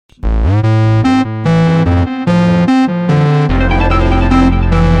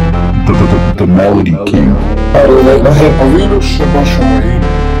the Melody King.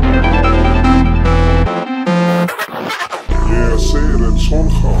 Yeah, say that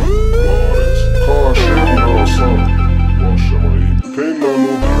son gaat, maar het gaat shit naar zand. Was je maar in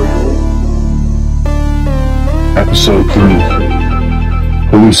Episode 3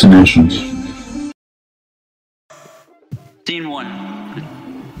 Hallucinations. Scene 1.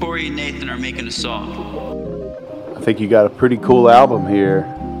 Corey and Nathan are making a song. I think you got a pretty cool album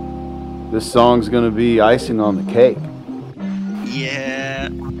here. This song's gonna be icing on the cake. Yeah.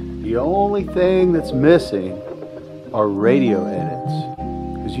 The only thing that's missing are radio edits.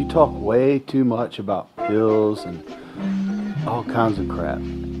 Because you talk way too much about pills and all kinds of crap.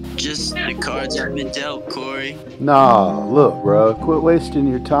 Just the cards have been dealt, Corey. Nah, look, bro, quit wasting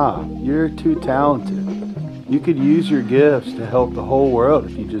your time. You're too talented. You could use your gifts to help the whole world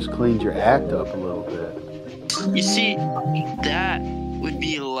if you just cleaned your act up a little bit. You see, that would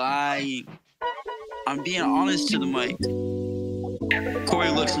be lying. I'm being honest to the mic. Corey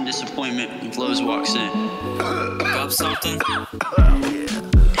looks in disappointment when Flowz walks in. Got something?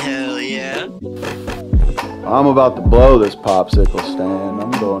 Hell yeah. I'm about to blow this popsicle stand.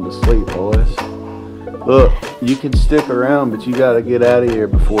 I'm going to sleep, boys. Look, you can stick around, but you gotta get out of here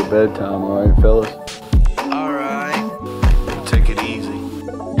before bedtime, alright, fellas? Alright. Take it easy.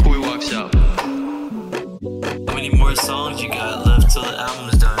 Corey walks out. How many more songs you got left till the album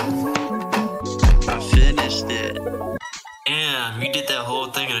is done? I finished it. Damn, you did that whole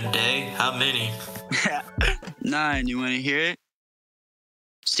thing in a day? How many? 9, you wanna hear it?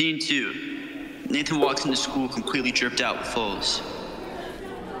 Scene 2. Nathan walks into school completely dripped out with Foles.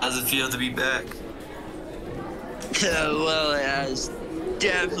 How's it feel to be back? Well, it has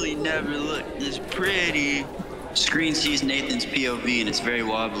definitely never looked this pretty. Screen sees Nathan's POV and it's very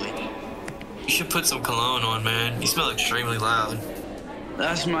wobbly. You should put some cologne on, man. You smell extremely loud.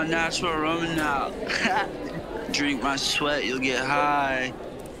 That's my natural aroma now. Drink my sweat, you'll get high.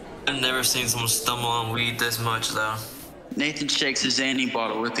 I've never seen someone stumble on weed this much, though. Nathan shakes his Xanny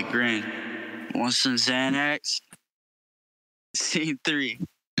bottle with a grin. Want some Xanax? Scene 3.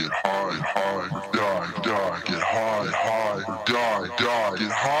 Get high, high, die, die. Get high, high, die, die.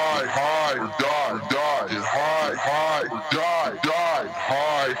 Get high, high, die, die. Get high, high, die, die.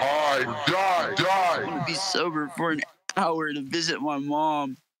 High, high, die, die. I want to be sober for an hour to visit my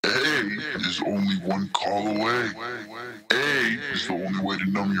mom. A is only one call away. A is the only way to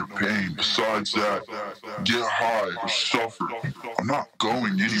numb your pain. Besides that, get high or suffer. I'm not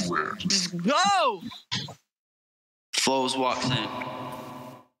going anywhere. Just go! Flowz walks in.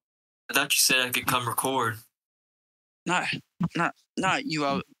 I thought you said I could come record. Not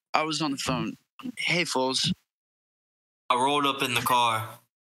you. I was on the phone. Hey, Foles. I rolled up in the car.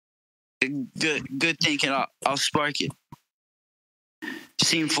 Good thinking. I'll spark it.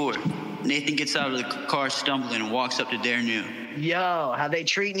 Scene 4. Nathan gets out of the car stumbling and walks up to New. Yo, how they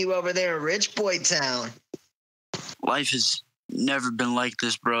treating you over there in Rich Boy Town? Life has never been like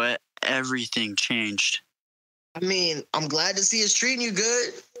this, bro. Everything changed. I mean, I'm glad to see it's treating you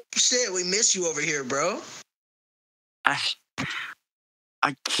good. Shit, we miss you over here, bro. I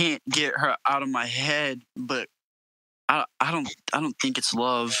can't get her out of my head, but I don't think it's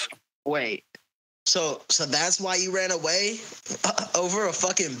love. Wait. So that's why you ran away? Over a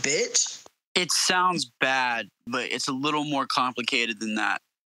fucking bitch? It sounds bad, but it's a little more complicated than that.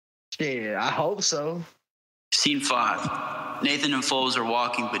 Shit, I hope so. Scene 5. Nathan and Foles are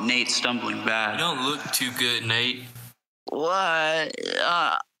walking, but Nate's stumbling bad. You don't look too good, Nate. What?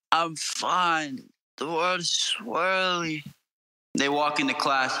 I'm fine. The world is swirly. They walk into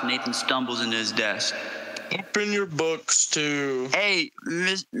class, and Nathan stumbles into his desk. Open your books too. Hey,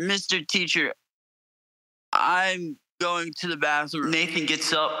 Mr. Teacher, I'm going to the bathroom. Nathan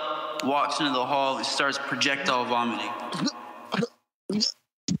gets up, walks into the hall, and starts projectile vomiting.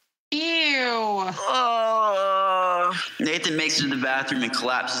 Ew. Nathan makes it to the bathroom and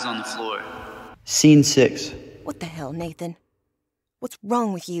collapses on the floor. Scene 6. What the hell, Nathan? What's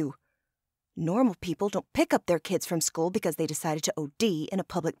wrong with you? Normal people don't pick up their kids from school because they decided to OD in a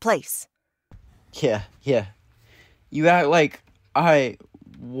public place. Yeah. You act like I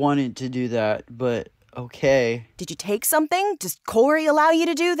wanted to do that, but okay. Did you take something? Does Corey allow you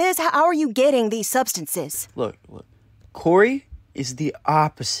to do this? How are you getting these substances? Look. Corey is the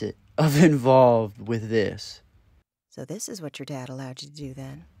opposite of involved with this. So this is what your dad allowed you to do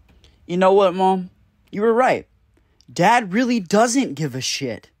then? You know what, Mom? You were right. Dad really doesn't give a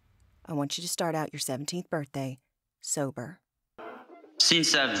shit. I want you to start out your 17th birthday sober. Scene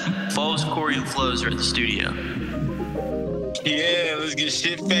 7. Foles, Corey, and Flowz are at the studio. Yeah, let's get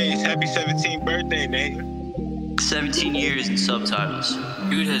shit-faced. Happy 17th birthday, Nate. 17 years in subtitles.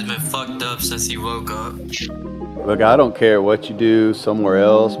 Dude has been fucked up since he woke up. Look, I don't care what you do somewhere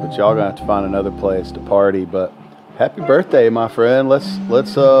else, but y'all gonna have to find another place to party. But happy birthday, my friend. Let's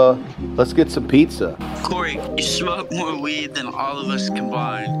get some pizza. Corey, you smoke more weed than all of us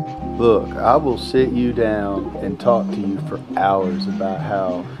combined. Look, I will sit you down and talk to you for hours about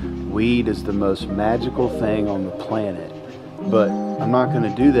how weed is the most magical thing on the planet. But I'm not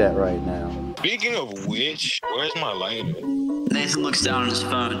gonna do that right now. Speaking of which, where's my lighter? Nathan looks down on his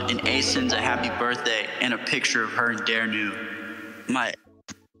phone and Ace sends a happy birthday and a picture of her and Darenu. My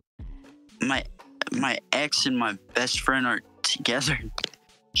ex and my best friend are together.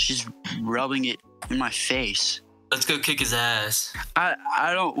 She's rubbing it in my face. Let's go kick his ass.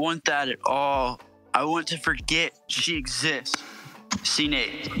 I don't want that at all. I want to forget she exists. See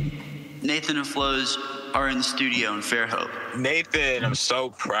Nate. Nathan and Flowz are in the studio in Fairhope. Nathan, I'm so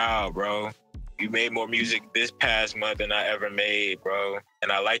proud, bro. You made more music this past month than I ever made, bro.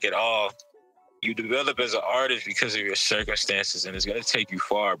 And I like it all. You develop as an artist because of your circumstances, and it's gonna take you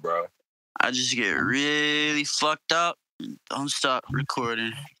far, bro. I just get really fucked up and don't stop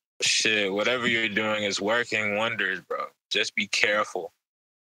recording. Shit, whatever you're doing is working wonders, bro. Just be careful.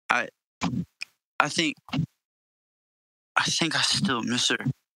 I think I still miss her.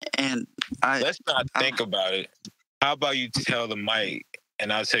 And Let's not think about it. How about you tell the mic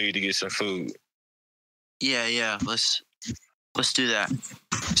and I'll tell you to get some food? Yeah, let's do that.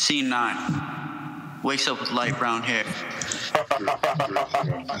 Scene 9. Wakes up with light brown hair.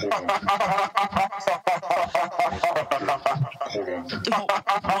 Don't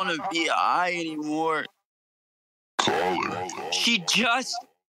want to be high anymore. Call her. She just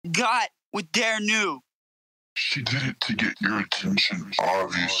got with Darenu. She did it to get your attention,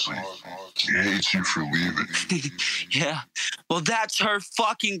 obviously. She hates you for leaving. Yeah, well, that's her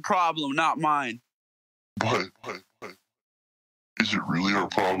fucking problem, not mine. But is it really our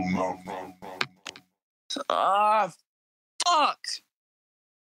problem now? Ah, fuck.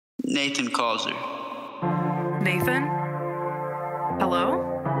 Nathan calls her. Nathan? Hello?